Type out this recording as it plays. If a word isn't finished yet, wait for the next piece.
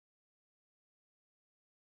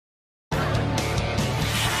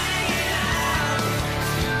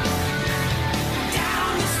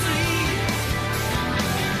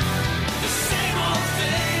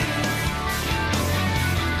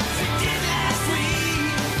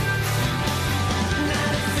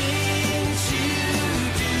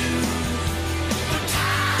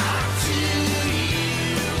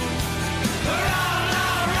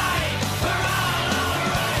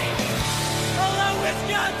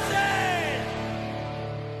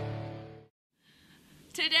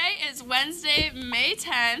is Wednesday, May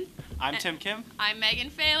 10th. I'm Tim Kim. I'm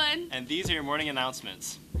Megan Phelan. And these are your morning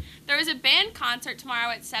announcements. There is a band concert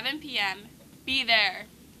tomorrow at 7 p.m. Be there.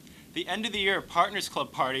 The end of the year Partners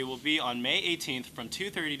Club party will be on May 18th from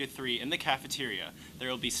 2:30 to 3 in the cafeteria. There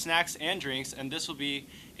will be snacks and drinks, and this will be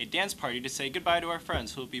a dance party to say goodbye to our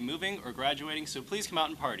friends who will be moving or graduating, so please come out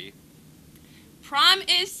and party. Prom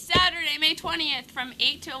is Saturday, May 20th from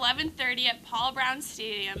 8 to 11:30 at Paul Brown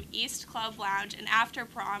Stadium, East Club Lounge, and after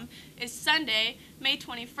prom is Sunday, May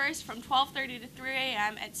 21st from 12:30 to 3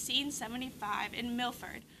 a.m. at Scene 75 in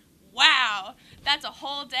Milford. Wow, that's a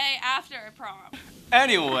whole day after prom.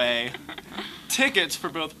 Anyway, tickets for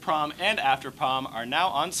both prom and after prom are now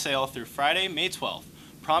on sale through Friday, May 12th.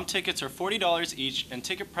 Prom tickets are $40 each, and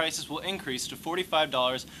ticket prices will increase to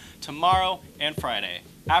 $45 tomorrow and Friday.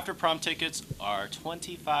 After prom tickets are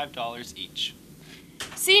 $25 each.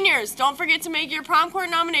 Seniors, don't forget to make your prom court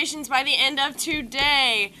nominations by the end of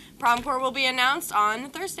today. Prom court will be announced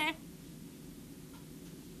on Thursday.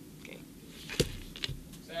 Okay.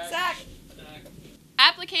 Zach.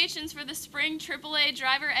 Applications for the spring AAA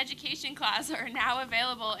driver education class are now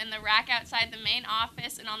available in the rack outside the main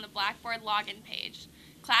office and on the Blackboard login page.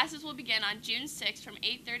 Classes will begin on June 6th from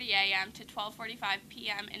 8:30 a.m. to 12:45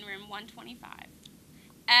 p.m. in room 125.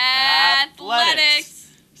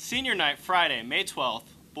 Athletics! Senior night Friday, May 12th,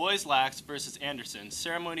 Boys Lax versus Anderson.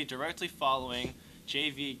 Ceremony directly following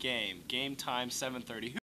JV game. Game time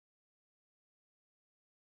 7:30.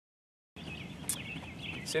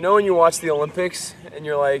 So you know when you watch the Olympics and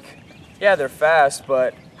you're like, yeah, they're fast,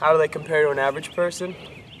 but how do they compare to an average person?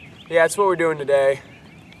 Yeah, that's what we're doing today.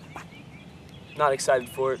 Not excited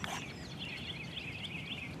for it.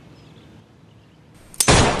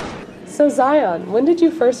 So Zion, when did you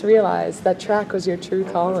first realize that track was your true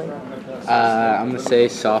calling? I'm going to say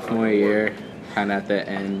sophomore year, kind of at the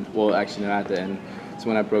end. Well, actually, not at the end. It's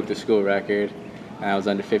when I broke the school record, and I was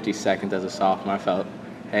under 50 seconds as a sophomore. I felt,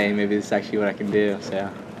 hey, maybe this is actually what I can do, so.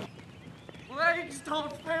 Legs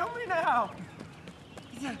don't fail me now!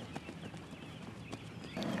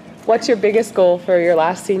 What's your biggest goal for your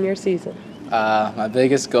last senior season? My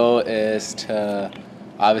biggest goal is to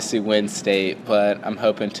obviously win state, but I'm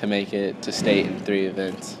hoping to make it to state in 3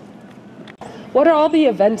 events. What are all the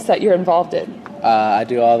events that you're involved in? I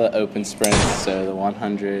do all the open sprints, so the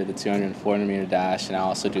 100, the 200, and 400 meter dash, and I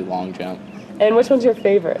also do long jump. And which one's your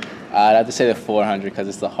favorite? I'd have to say the 400 because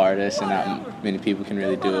it's the hardest and not many people can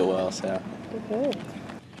really do it well, so. Okay.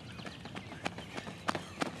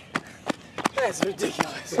 That's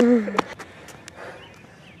ridiculous.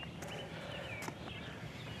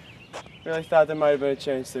 Really thought there might have been a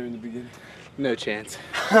chance there in the beginning. No chance.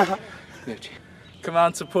 No chance. Come out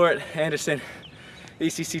and support Anderson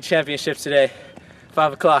ECC Championships today,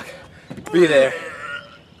 5 o'clock. Be there.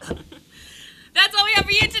 That's all we have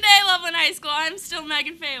for you today, Loveland High School. I'm still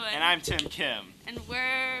Megan Phelan. And I'm Tim Kim. And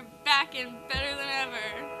we're back and better than ever.